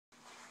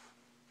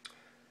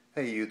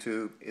Hey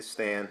YouTube, it's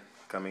Stan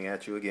coming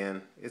at you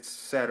again. It's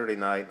Saturday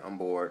night, I'm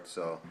bored,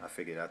 so I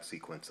figured I'd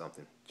sequence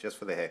something just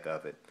for the heck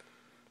of it.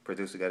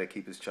 Producer got to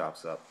keep his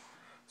chops up.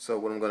 So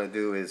what I'm going to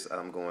do is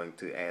I'm going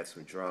to add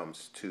some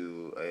drums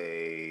to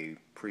a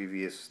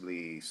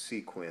previously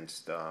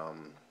sequenced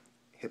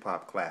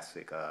hip-hop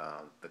classic,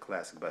 the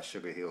classic by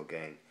Sugar Hill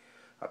Gang,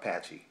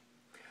 Apache.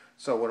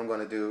 So what I'm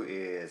going to do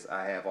is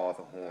I have all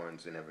the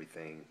horns and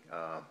everything,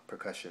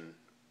 percussion,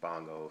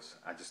 bongos.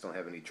 I just don't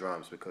have any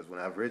drums because when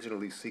I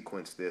originally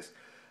sequenced this,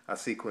 I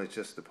sequenced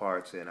just the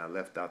parts and I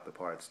left out the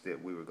parts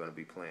that we were going to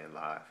be playing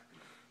live.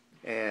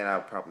 And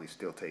I'll probably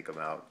still take them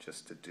out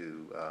just to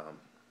do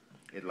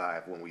it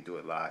live when we do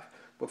it live.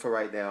 But for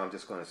right now, I'm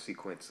just going to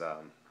sequence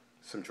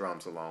some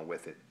drums along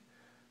with it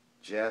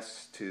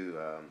just to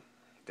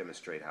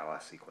demonstrate how I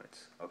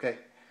sequence. Okay?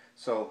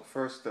 So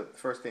the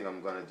first thing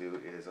I'm going to do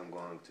is I'm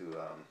going to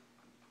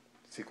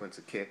sequence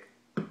a kick.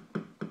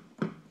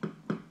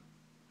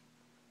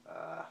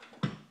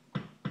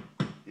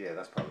 Yeah,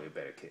 that's probably a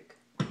better kick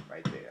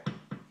right there.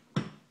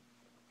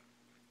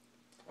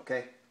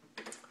 Okay?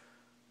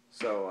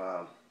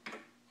 So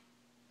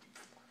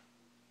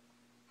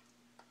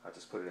I'll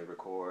just put it in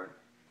record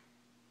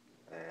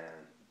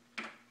and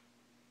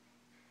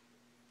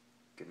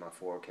get my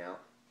 4 count.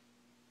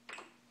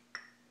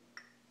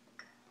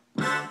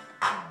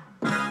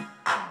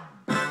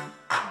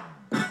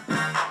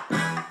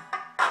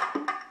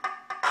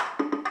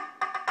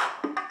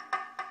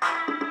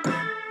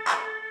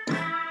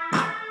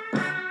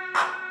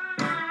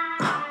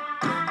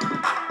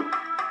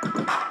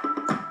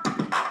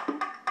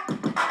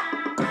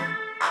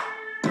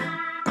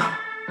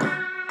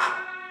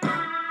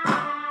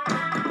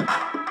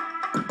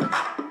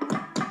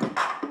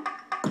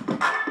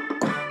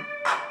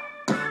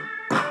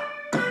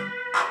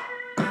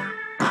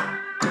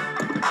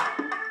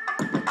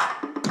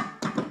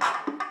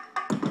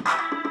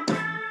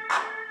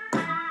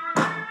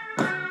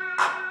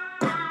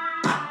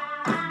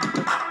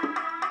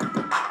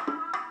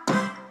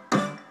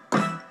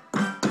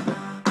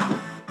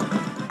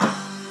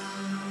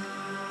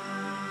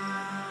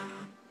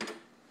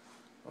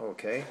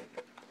 Okay,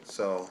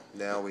 so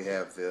now we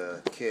have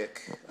the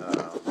kick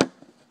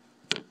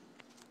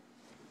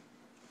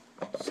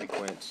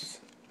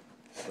sequence.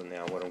 So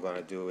now what I'm going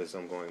to do is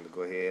I'm going to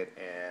go ahead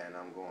and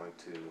I'm going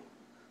to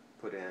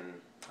put in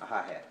a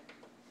hi-hat.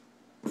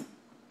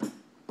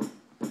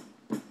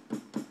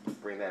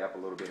 Bring that up a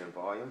little bit in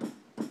volume.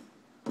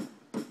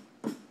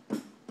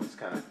 Just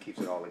kind of keeps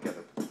it all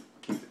together.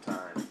 Keep the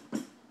time.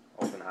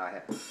 Open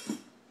hi-hat.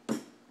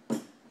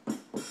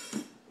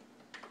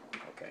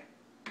 Okay.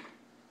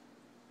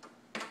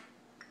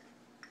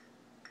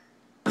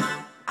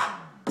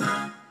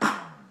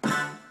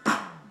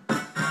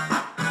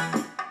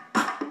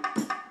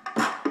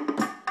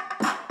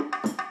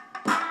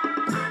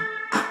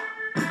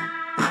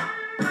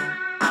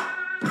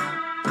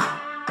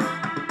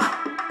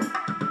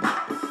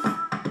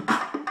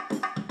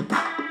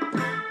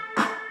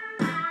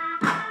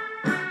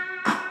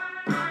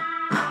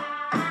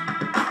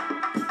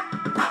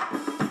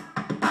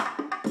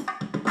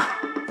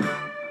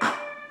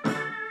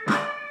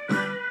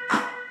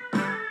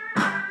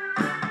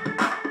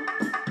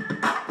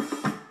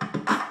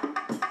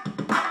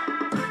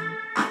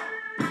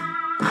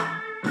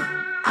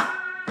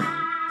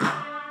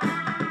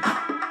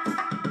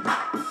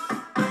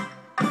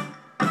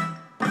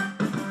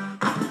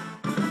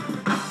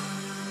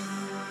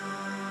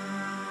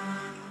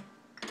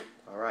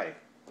 Alright,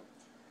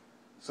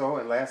 so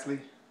and lastly,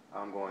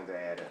 I'm going to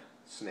add a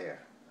snare.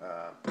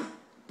 I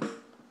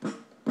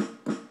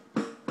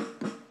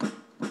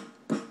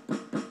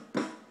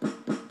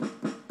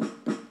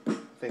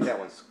think that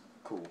one's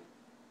cool.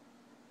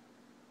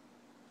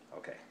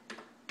 Okay.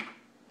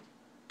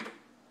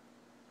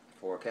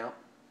 4 count.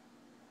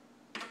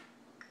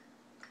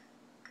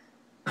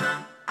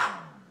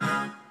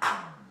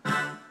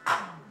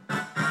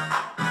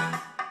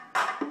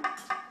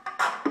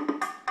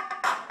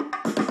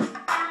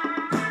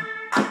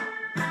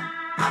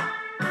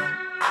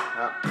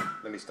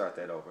 Let me start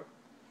that over.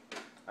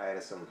 I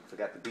added some,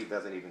 forgot the beat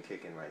doesn't even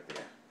kick in right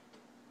there.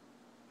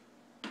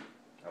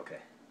 Okay.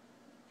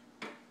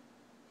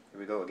 Here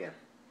we go again.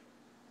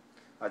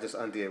 I just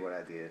undid what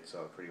I did,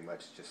 so it pretty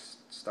much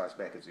just starts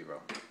back at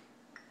 0.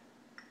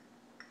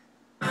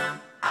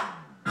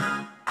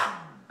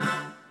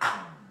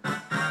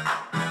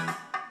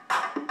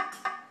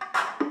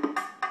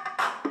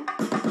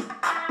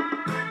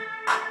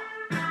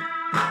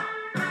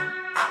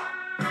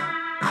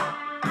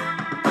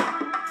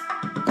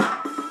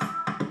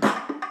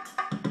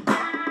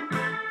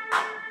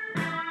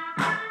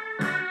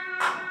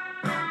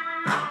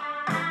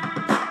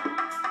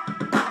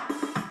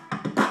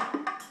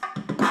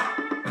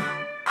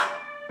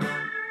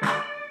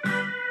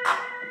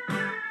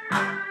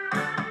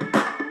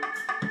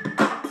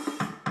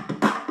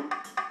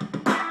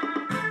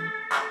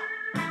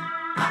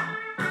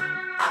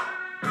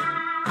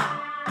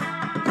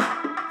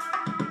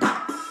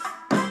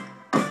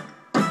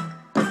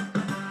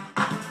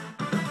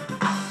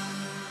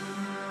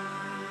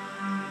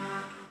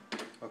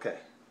 Okay,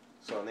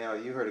 so now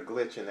you heard a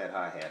glitch in that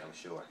hi-hat, I'm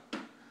sure.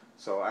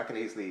 So I can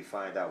easily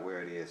find out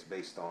where it is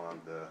based on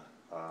the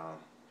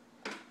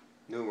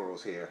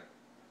numerals here.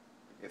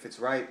 If it's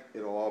right,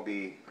 it'll all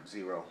be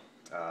 0.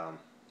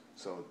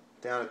 So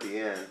down at the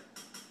end,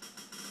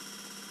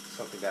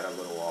 something got a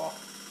little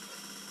off.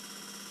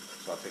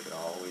 So I'll take it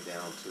all the way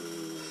down to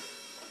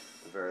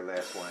the very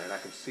last one, and I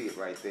can see it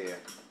right there.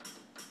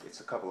 It's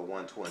a couple of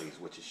 120s,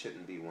 which it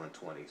shouldn't be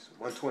 120s.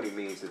 120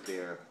 means that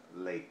they're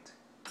late.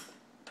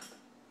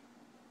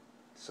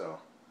 So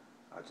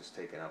I'll just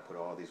take it and I'll put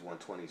all these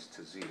 120s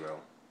to 0.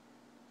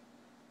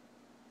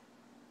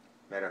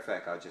 Matter of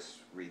fact, I'll just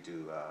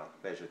redo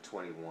measure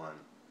 21.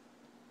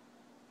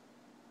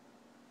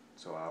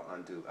 So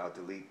I'll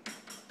delete,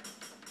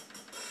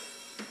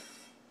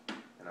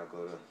 and I'll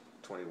go to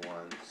 21,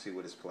 see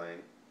what it's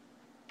playing.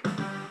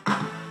 Okay,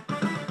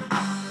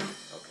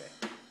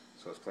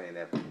 so it's playing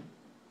that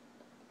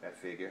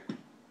figure.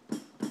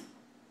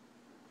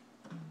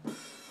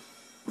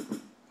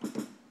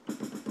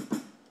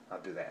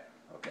 I'll do that.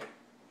 Okay,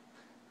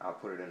 I'll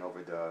put it in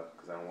overdub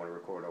because I don't want to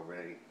record over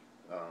any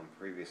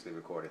previously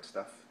recorded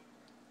stuff.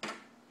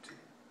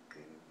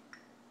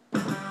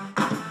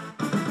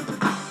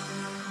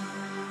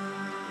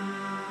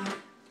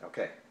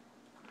 Okay,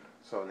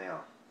 so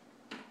now,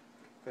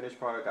 finished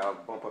product, I'll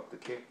bump up the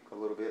kick a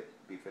little bit,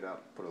 beef it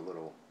up, put a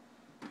little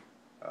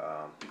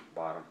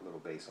bottom, little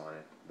bass on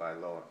it, by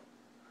low,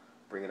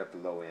 bring it up the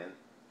low end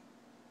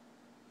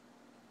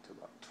to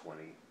about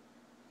 20.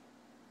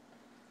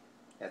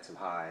 Add some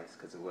highs,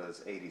 because it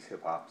was 80s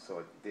hip hop,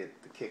 so the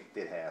kick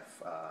did have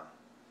a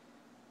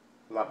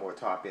lot more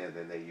top end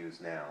than they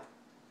use now.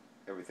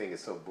 Everything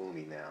is so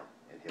boomy now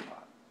in hip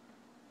hop.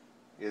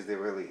 Is there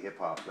really hip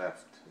hop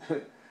left?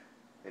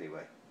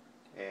 Anyway,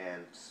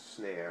 and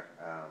snare,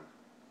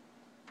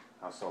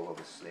 I'll solo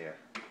the snare.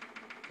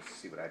 Let's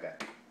see what I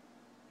got.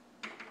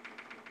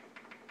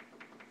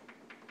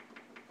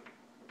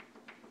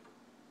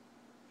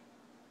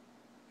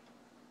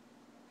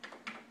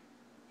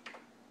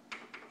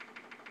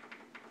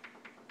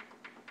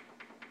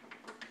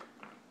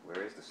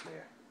 Where is the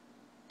snare?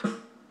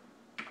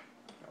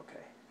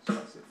 Okay, so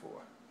that's it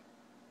for.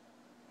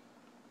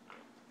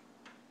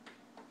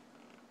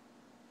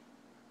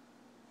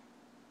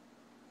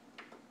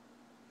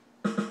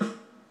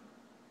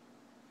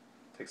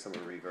 Take some of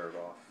the reverb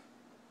off.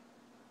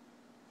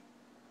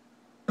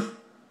 A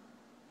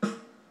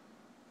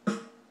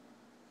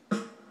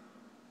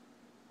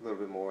little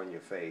bit more in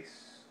your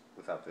face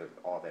without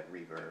all that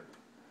reverb.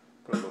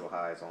 Put a little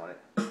highs on it.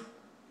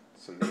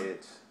 Some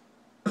mids.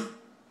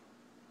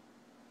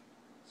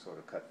 Sort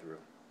of cut through.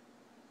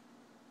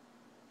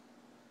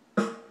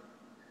 And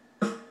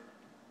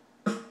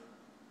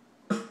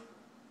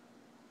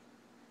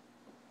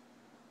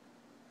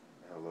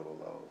a little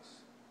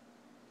lows.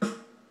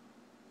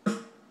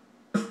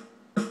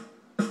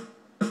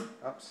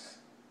 Ups.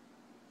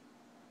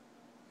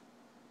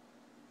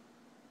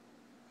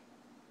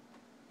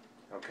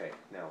 Okay,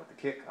 now with the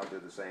kick, I'll do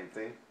the same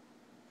thing.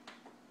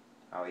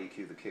 I'll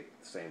EQ the kick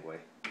the same way.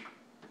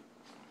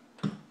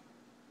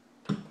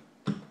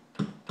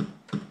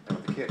 Now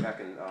with the kick, I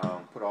can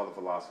put all the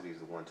velocities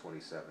to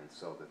 127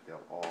 so that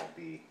they'll all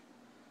be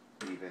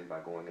even by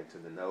going into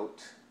the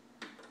note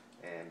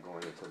and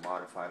going into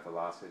modify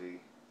velocity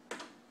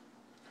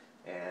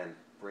and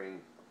bring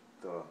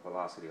the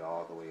velocity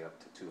all the way up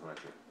to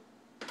 200.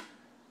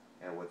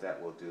 And what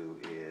that will do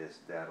is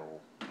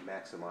that'll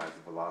maximize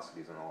the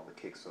velocities on all the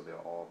kicks so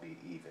they'll all be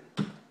even.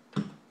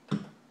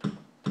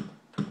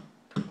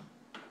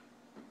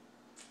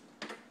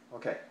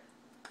 Okay,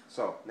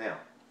 so now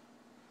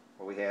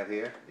what we have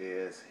here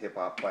is hip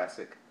hop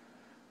classic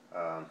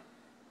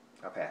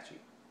Apache.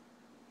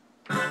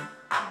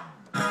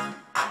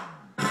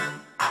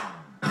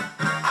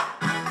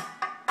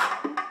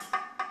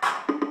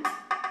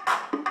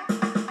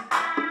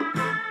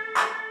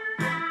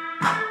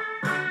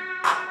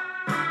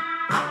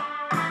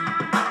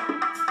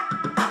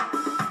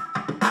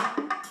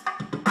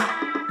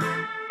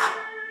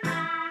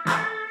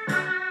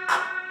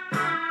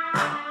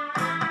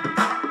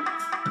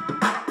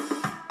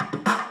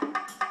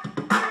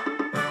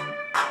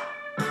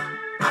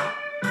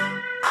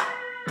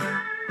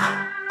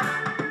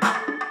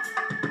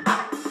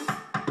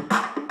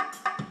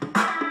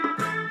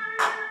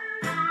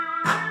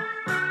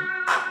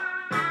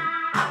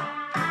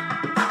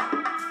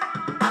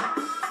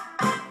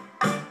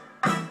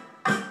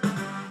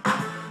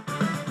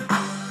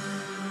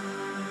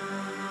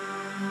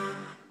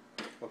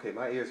 Okay,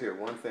 my ears hear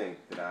one thing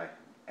that I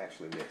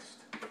actually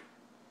missed.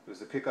 It was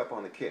the pickup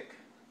on the kick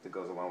that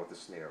goes along with the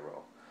snare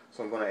roll.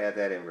 So I'm going to add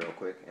that in real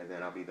quick and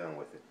then I'll be done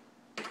with it.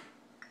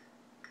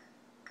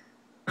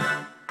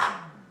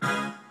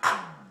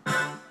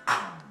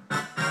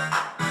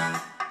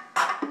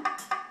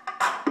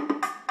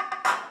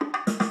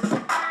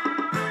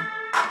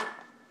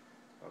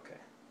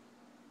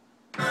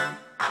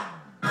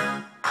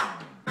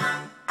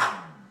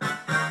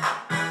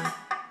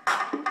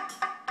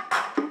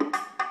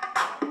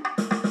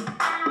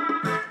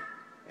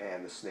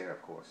 Snare snare,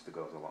 of course, that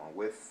goes along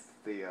with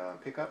the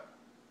pickup.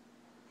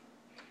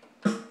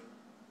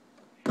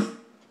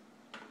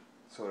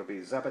 So it'll be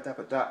zappa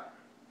dappa dap.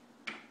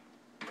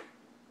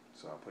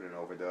 So I'll put an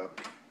overdub.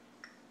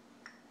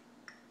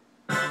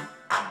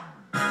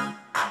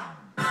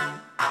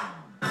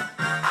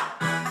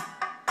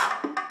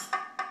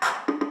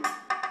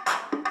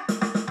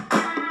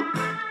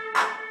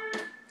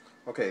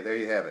 Okay, there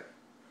you have it.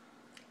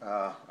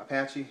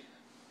 Apache,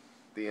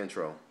 the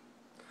intro.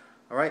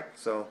 Alright,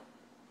 so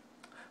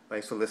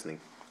thanks for listening.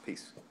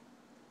 Peace.